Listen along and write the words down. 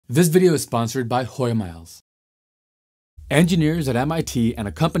This video is sponsored by Hoy Miles. Engineers at MIT and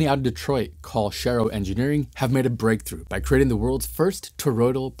a company out of Detroit called Sharrow Engineering have made a breakthrough by creating the world's first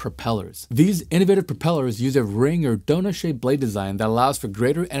toroidal propellers. These innovative propellers use a ring or donut-shaped blade design that allows for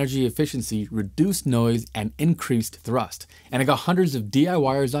greater energy efficiency, reduced noise, and increased thrust. And I got hundreds of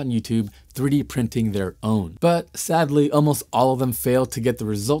DIYers on YouTube 3D printing their own. But sadly, almost all of them failed to get the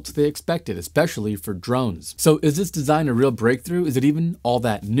results they expected, especially for drones. So is this design a real breakthrough? Is it even all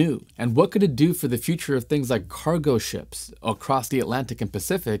that new? And what could it do for the future of things like cargo ships across the Atlantic and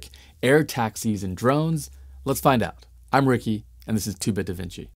Pacific, air taxis, and drones? Let's find out. I'm Ricky, and this is 2-Bit Da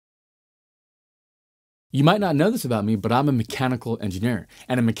Vinci. You might not know this about me, but I'm a mechanical engineer.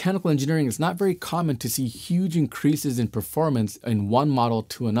 And in mechanical engineering, it's not very common to see huge increases in performance in one model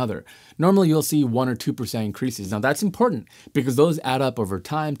to another. Normally, you'll see 1 or 2% increases. Now, that's important because those add up over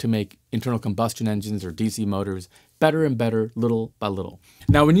time to make internal combustion engines or DC motors better and better, little by little.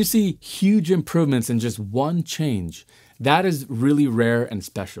 Now, when you see huge improvements in just one change, that is really rare and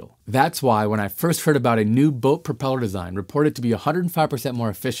special. That's why when I first heard about a new boat propeller design reported to be 105% more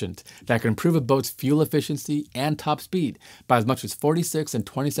efficient that could improve a boat's fuel efficiency and top speed by as much as 46 and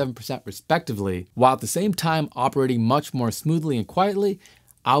 27% respectively, while at the same time operating much more smoothly and quietly,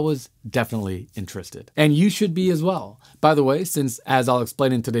 I was definitely interested. And you should be as well. By the way, since as I'll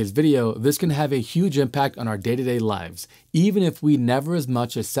explain in today's video, this can have a huge impact on our day-to-day lives, even if we never as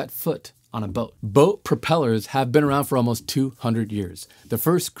much as set foot on a boat. Boat propellers have been around for almost 200 years. The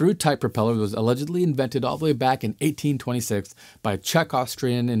first screw-type propeller was allegedly invented all the way back in 1826 by a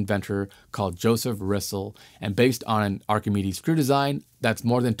Czech-Austrian inventor called Joseph Rissel and based on an Archimedes screw design that's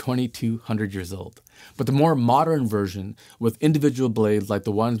more than 2,200 years old. But the more modern version with individual blades like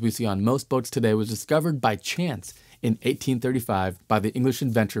the ones we see on most boats today was discovered by chance in 1835 by the English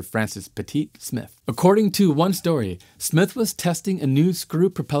inventor Francis Smith. According to one story, Smith was testing a new screw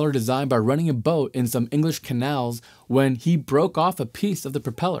propeller design by running a boat in some English canals when he broke off a piece of the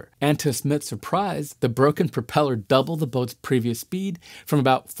propeller. And to Smith's surprise, the broken propeller doubled the boat's previous speed from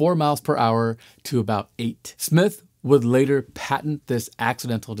about 4 miles per hour to about 8. Smith would later patent this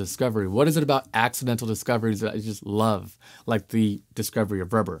accidental discovery. What is it about accidental discoveries that I just love? Like the discovery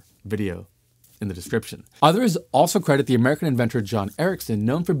of rubber. Video in the description. Others also credit the American inventor John Ericsson,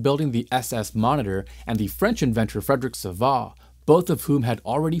 known for building the SS Monitor, and the French inventor Frederick Savart, both of whom had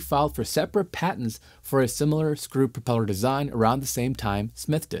already filed for separate patents for a similar screw propeller design around the same time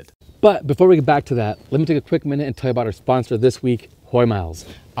Smith did. But before we get back to that, let me take a quick minute and tell you about our sponsor this week, Hoy Miles.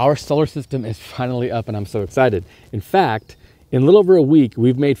 Our solar system is finally up and I'm so excited. In fact, in a little over a week,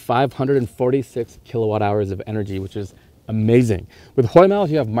 we've made 546 kilowatt hours of energy, which is amazing. With Hoy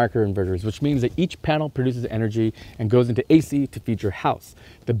Miles, you have microinverters, which means that each panel produces energy and goes into AC to feed your house.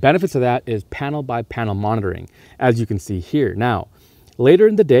 The benefits of that is panel by panel monitoring, as you can see here. Now, later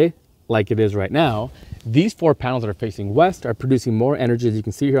in the day, like it is right now, these 4 panels that are facing west are producing more energy, as you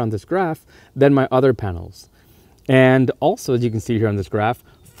can see here on this graph, than my other panels. And also, as you can see here on this graph,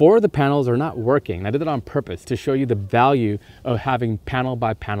 4 of the panels are not working. I did that on purpose to show you the value of having panel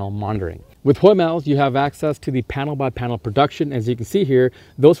by panel monitoring. With Hoy Miles, you have access to the panel by panel production. As you can see here,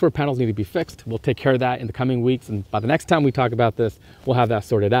 those 4 panels need to be fixed. We'll take care of that in the coming weeks. And by the next time we talk about this, we'll have that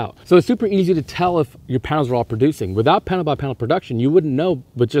sorted out. So it's super easy to tell if your panels are all producing. Without panel by panel production, you wouldn't know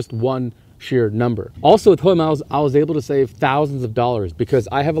with just one sheer number. Also with Hoy Miles, I was able to save thousands of dollars because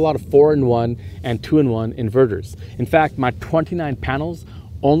I have a lot of 4-in-1 and 2-in-1 inverters. In fact, my 29 panels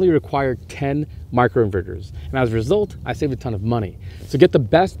only require 10 microinverters. And as a result, I saved a ton of money. So get the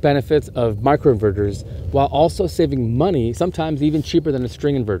best benefits of microinverters while also saving money, sometimes even cheaper than a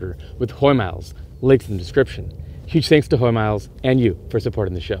string inverter with Hoy Miles. Links in the description. Huge thanks to Hoy Miles and you for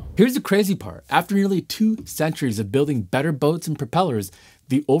supporting the show. Here's the crazy part. After nearly 2 centuries of building better boats and propellers,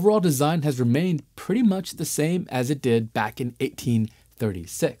 the overall design has remained pretty much the same as it did back in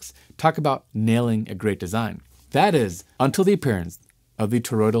 1836. Talk about nailing a great design. That is, until the appearance of the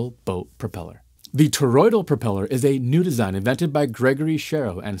toroidal boat propeller. The toroidal propeller is a new design invented by Gregory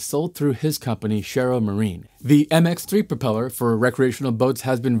Sharrow and sold through his company Sharrow Marine. The MX3 propeller for recreational boats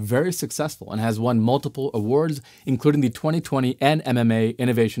has been very successful and has won multiple awards, including the 2020 NMMA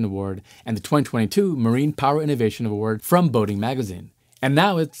Innovation Award and the 2022 Marine Power Innovation Award from Boating Magazine. And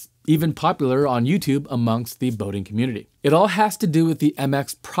now it's even popular on YouTube amongst the boating community. It all has to do with the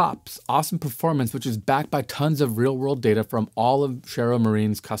MX Prop's awesome performance, which is backed by tons of real-world data from all of Sharrow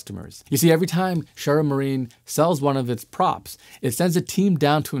Marine's customers. You see, every time Sharrow Marine sells one of its props, it sends a team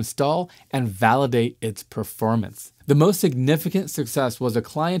down to install and validate its performance. The most significant success was a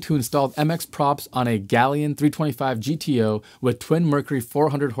client who installed MX props on a Galleon 325 GTO with twin Mercury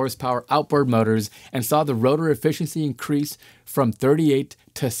 400 horsepower outboard motors and saw the rotor efficiency increase from 38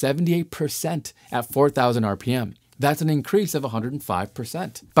 to 78% at 4,000 RPM. That's an increase of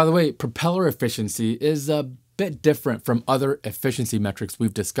 105%. By the way, propeller efficiency is a bit different from other efficiency metrics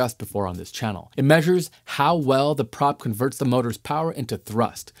we've discussed before on this channel. It measures how well the prop converts the motor's power into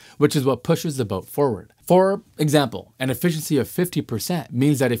thrust, which is what pushes the boat forward. For example, an efficiency of 50%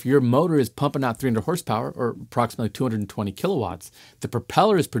 means that if your motor is pumping out 300 horsepower, or approximately 220 kilowatts, the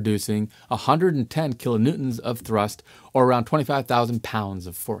propeller is producing 110 kilonewtons of thrust, or around 25,000 pounds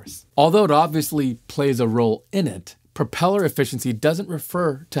of force. Although it obviously plays a role in it, propeller efficiency doesn't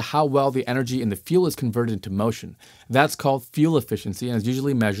refer to how well the energy in the fuel is converted into motion. That's called fuel efficiency and is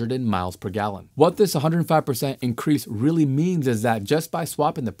usually measured in miles per gallon. What this 105% increase really means is that just by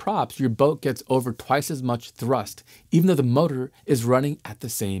swapping the props, your boat gets over twice as much thrust, even though the motor is running at the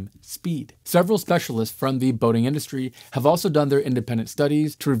same speed. Several specialists from the boating industry have also done their independent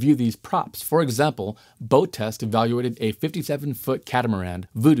studies to review these props. For example, Boat Test evaluated a 57-foot catamaran,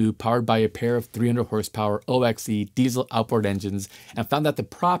 Voodoo, powered by a pair of 300 horsepower OXE diesel outboard engines, and found that the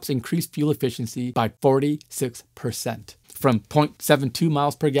props increased fuel efficiency by 46%. From 0.72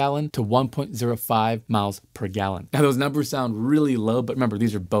 miles per gallon to 1.05 miles per gallon. Now those numbers sound really low, but remember,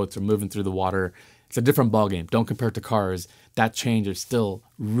 these are boats, they're moving through the water. It's a different ballgame. Don't compare it to cars. That change is still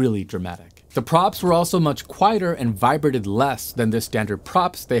really dramatic. The props were also much quieter and vibrated less than the standard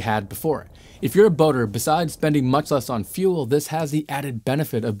props they had before. If you're a boater, besides spending much less on fuel, this has the added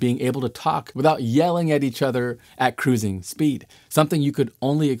benefit of being able to talk without yelling at each other at cruising speed, something you could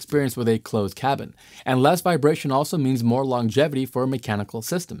only experience with a closed cabin. And less vibration also means more longevity for mechanical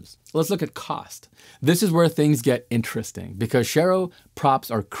systems. Let's look at cost. This is where things get interesting because Sharrow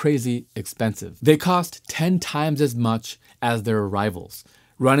props are crazy expensive. They cost 10 times as much as their rivals,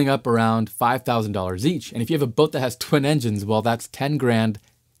 running up around $5,000 each. And if you have a boat that has twin engines, well, that's 10 grand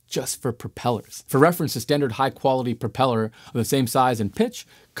just for propellers. For reference, a standard high quality propeller of the same size and pitch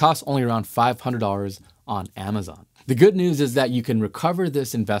costs only around $500 on Amazon. The good news is that you can recover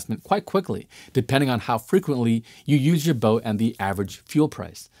this investment quite quickly, depending on how frequently you use your boat and the average fuel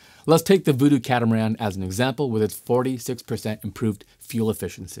price. Let's take the Voodoo catamaran as an example with its 46% improved fuel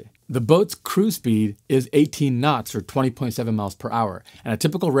efficiency. The boat's cruise speed is 18 knots or 20.7 miles per hour, and a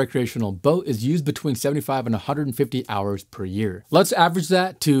typical recreational boat is used between 75 and 150 hours per year. Let's average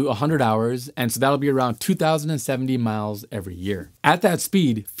that to 100 hours, and so that'll be around 2,070 miles every year. At that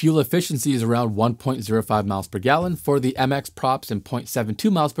speed, fuel efficiency is around 1.05 miles per gallon for the MX props and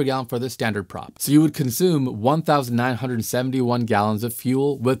 0.72 miles per gallon for the standard prop. So you would consume 1,971 gallons of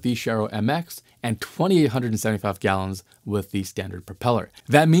fuel with the Sharrow MX and 2,875 gallons with the standard propeller.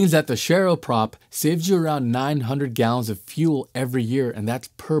 That means that the Sharrow prop saves you around 900 gallons of fuel every year, and that's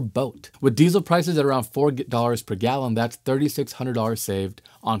per boat. With diesel prices at around $4 per gallon, that's $3,600 saved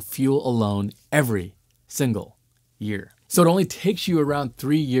on fuel alone every single year. So it only takes you around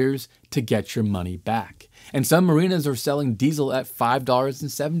 3 years to get your money back. And some marinas are selling diesel at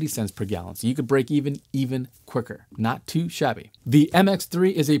 $5.70 per gallon, so you could break even quicker. Not too shabby. The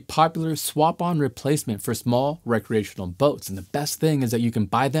MX3 is a popular swap-on replacement for small recreational boats, and the best thing is that you can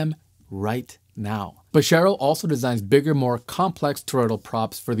buy them right now. But Sharrow also designs bigger, more complex toroidal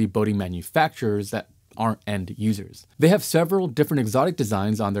props for the boating manufacturers that aren't end users. They have several different exotic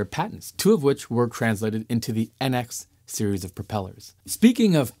designs on their patents, 2 of which were translated into the NX series of propellers.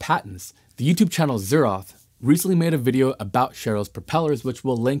 Speaking of patents, the YouTube channel Zeroth recently made a video about Sharrow's propellers, which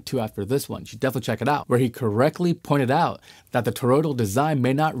we'll link to after this one. You should definitely check it out, where he correctly pointed out that the toroidal design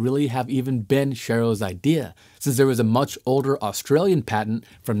may not really have even been Sharrow's idea, since there was a much older Australian patent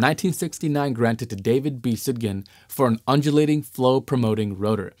from 1969 granted to David B. Sidgen for an undulating flow promoting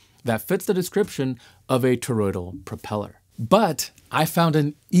rotor that fits the description of a toroidal propeller. But I found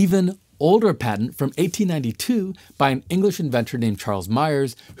an even older patent from 1892 by an English inventor named Charles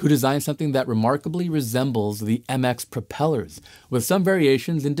Myers, who designed something that remarkably resembles the MX propellers, with some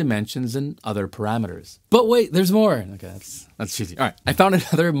variations in dimensions and other parameters. But wait, there's more. Okay, that's cheesy. All right, I found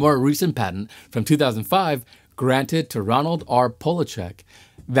another more recent patent from 2005 granted to Ronald R. Polacek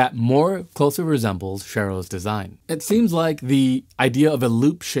that more closely resembles Sharrow's design. It seems like the idea of a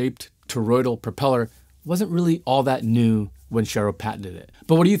loop-shaped toroidal propeller wasn't really all that new when Sharrow patented it.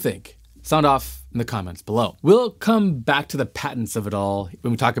 But what do you think? Sound off in the comments below. We'll come back to the patents of it all when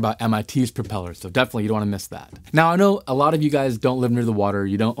we talk about MIT's propellers, so definitely you don't want to miss that. Now, I know a lot of you guys don't live near the water,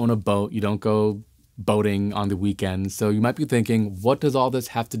 you don't own a boat, you don't go boating on the weekends, so you might be thinking, what does all this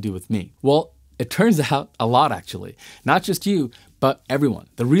have to do with me? Well, it turns out a lot actually. Not just you, but everyone.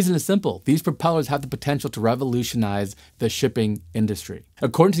 The reason is simple. These propellers have the potential to revolutionize the shipping industry.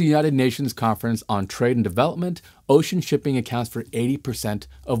 According to the United Nations Conference on Trade and Development, ocean shipping accounts for 80%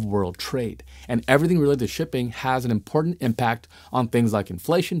 of world trade, and everything related to shipping has an important impact on things like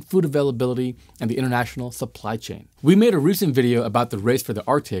inflation, food availability, and the international supply chain. We made a recent video about the race for the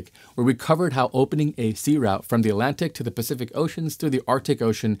Arctic, where we covered how opening a sea route from the Atlantic to the Pacific Oceans through the Arctic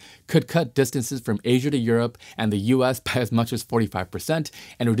Ocean could cut distances from Asia to Europe and the US by as much as 45%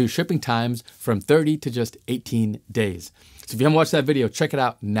 and reduce shipping times from 30 to just 18 days. So if you haven't watched that video, check it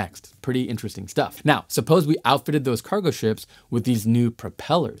out next. Pretty interesting stuff. Now, suppose we outfitted those cargo ships with these new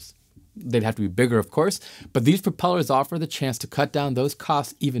propellers. They'd have to be bigger, of course, but these propellers offer the chance to cut down those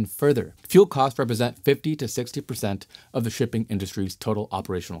costs even further. Fuel costs represent 50 to 60% of the shipping industry's total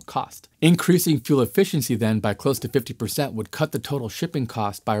operational cost. Increasing fuel efficiency then by close to 50% would cut the total shipping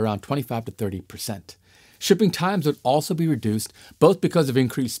cost by around 25 to 30%. Shipping times would also be reduced, both because of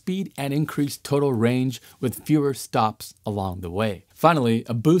increased speed and increased total range with fewer stops along the way. Finally,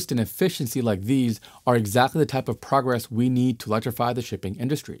 a boost in efficiency like these are exactly the type of progress we need to electrify the shipping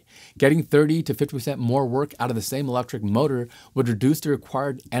industry. Getting 30 to 50% more work out of the same electric motor would reduce the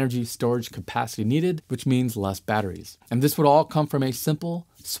required energy storage capacity needed, which means less batteries. And this would all come from a simple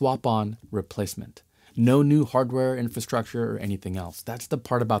swap-on replacement. No new hardware, infrastructure, or anything else. That's the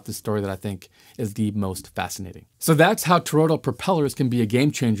part about this story that I think is the most fascinating. So that's how toroidal propellers can be a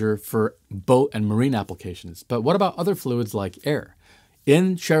game changer for boat and marine applications. But what about other fluids like air?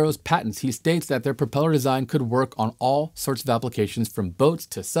 In Sharrow's patents, he states that their propeller design could work on all sorts of applications, from boats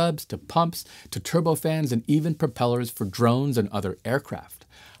to subs to pumps to turbofans and even propellers for drones and other aircraft.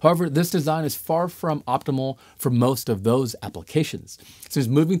 However, this design is far from optimal for most of those applications, since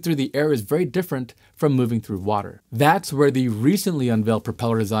moving through the air is very different from moving through water. That's where the recently unveiled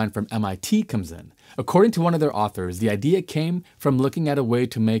propeller design from MIT comes in. According to one of their authors, the idea came from looking at a way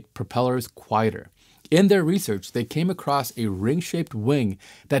to make propellers quieter. In their research, they came across a ring-shaped wing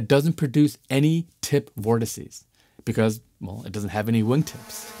that doesn't produce any tip vortices because, well, it doesn't have any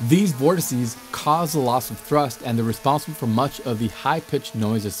wingtips. These vortices cause the loss of thrust and they're responsible for much of the high-pitched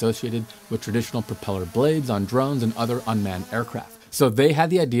noise associated with traditional propeller blades on drones and other unmanned aircraft. So they had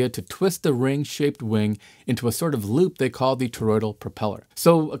the idea to twist the ring-shaped wing into a sort of loop they called the toroidal propeller.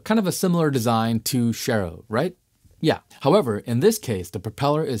 So kind of a similar design to Sharrow, right? Yeah. However, in this case, the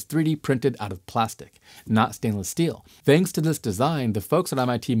propeller is 3D printed out of plastic, not stainless steel. Thanks to this design, the folks at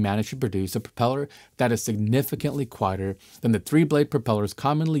MIT managed to produce a propeller that is significantly quieter than the 3-blade propellers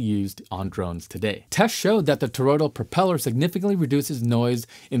commonly used on drones today. Tests showed that the toroidal propeller significantly reduces noise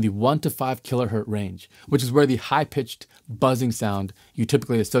in the 1 to 5 kHz range, which is where the high-pitched buzzing sound you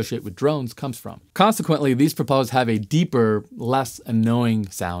typically associate with drones comes from. Consequently, these propellers have a deeper, less annoying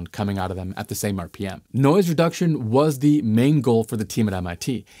sound coming out of them at the same RPM. Noise reduction was the main goal for the team at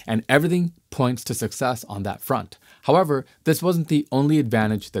MIT, and everything points to success on that front. However, this wasn't the only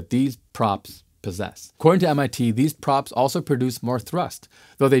advantage that these props possess. According to MIT, these props also produce more thrust,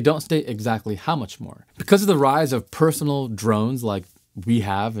 though they don't state exactly how much more. Because of the rise of personal drones like we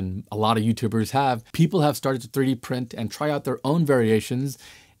have and a lot of YouTubers have, people have started to 3D print and try out their own variations,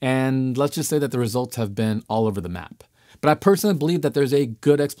 and let's just say that the results have been all over the map. But I personally believe that there's a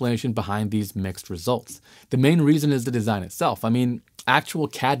good explanation behind these mixed results. The main reason is the design itself. I mean, actual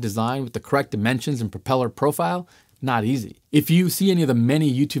CAD design with the correct dimensions and propeller profile, not easy. If you see any of the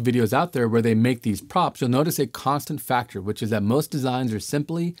many YouTube videos out there where they make these props, you'll notice a constant factor, which is that most designs are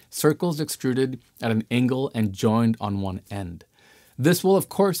simply circles extruded at an angle and joined on one end. This will, of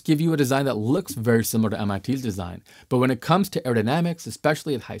course, give you a design that looks very similar to MIT's design, but when it comes to aerodynamics,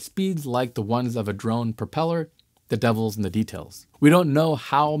 especially at high speeds like the ones of a drone propeller, the devil's in the details. We don't know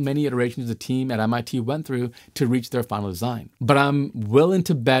how many iterations the team at MIT went through to reach their final design, but I'm willing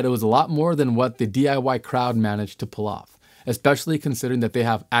to bet it was a lot more than what the DIY crowd managed to pull off, especially considering that they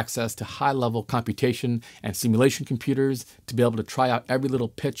have access to high-level computation and simulation computers to be able to try out every little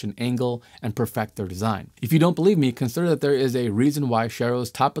pitch and angle and perfect their design. If you don't believe me, consider that there is a reason why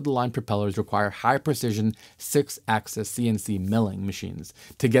Sharrow's top-of-the-line propellers require high-precision 6-axis CNC milling machines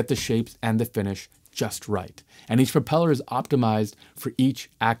to get the shapes and the finish just right. And each propeller is optimized for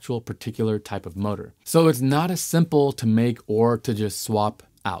each actual particular type of motor. So it's not as simple to make or to just swap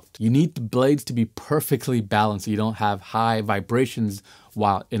out. You need the blades to be perfectly balanced so you don't have high vibrations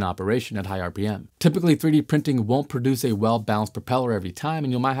while in operation at high RPM. Typically, 3D printing won't produce a well-balanced propeller every time,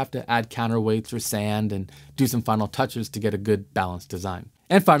 and you might have to add counterweights or sand and do some final touches to get a good balanced design.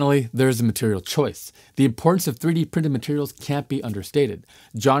 And finally, there's the material choice. The importance of 3D printed materials can't be understated.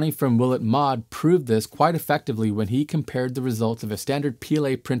 Johnny from Willet Mod proved this quite effectively when he compared the results of a standard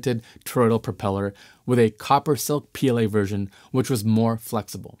PLA printed toroidal propeller with a copper silk PLA version, which was more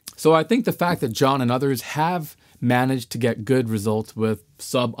flexible. So I think the fact that John and others have managed to get good results with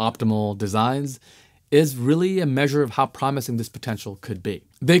suboptimal designs is really a measure of how promising this potential could be.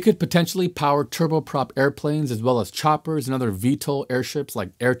 They could potentially power turboprop airplanes as well as choppers and other VTOL airships like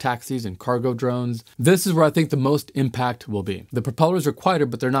air taxis and cargo drones. This is where I think the most impact will be. The propellers are quieter,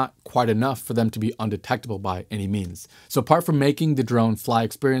 but they're not quite enough for them to be undetectable by any means. So apart from making the drone fly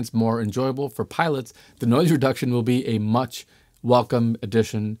experience more enjoyable for pilots, the noise reduction will be a much welcome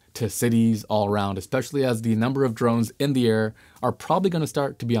addition to cities all around, especially as the number of drones in the air are probably going to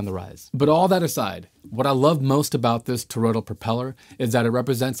start to be on the rise. But all that aside, what I love most about this toroidal propeller is that it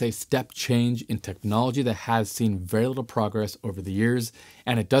represents a step change in technology that has seen very little progress over the years,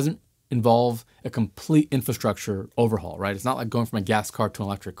 and it doesn't involve a complete infrastructure overhaul, right? It's not like going from a gas car to an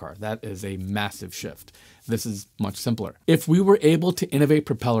electric car. That is a massive shift. This is much simpler. If we were able to innovate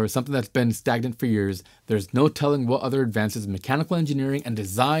propellers, something that's been stagnant for years, there's no telling what other advances in mechanical engineering and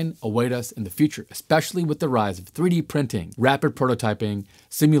design await us in the future, especially with the rise of 3D printing, rapid prototyping,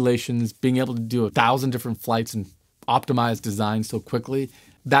 simulations, being able to do 1,000 different flights and optimize design so quickly.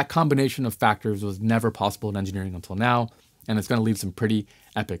 That combination of factors was never possible in engineering until now, and it's going to lead some pretty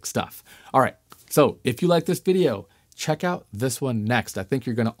epic stuff. All right, so if you like this video, check out this one next. I think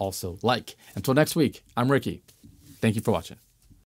you're going to also like. Until next week, I'm Ricky. Thank you for watching.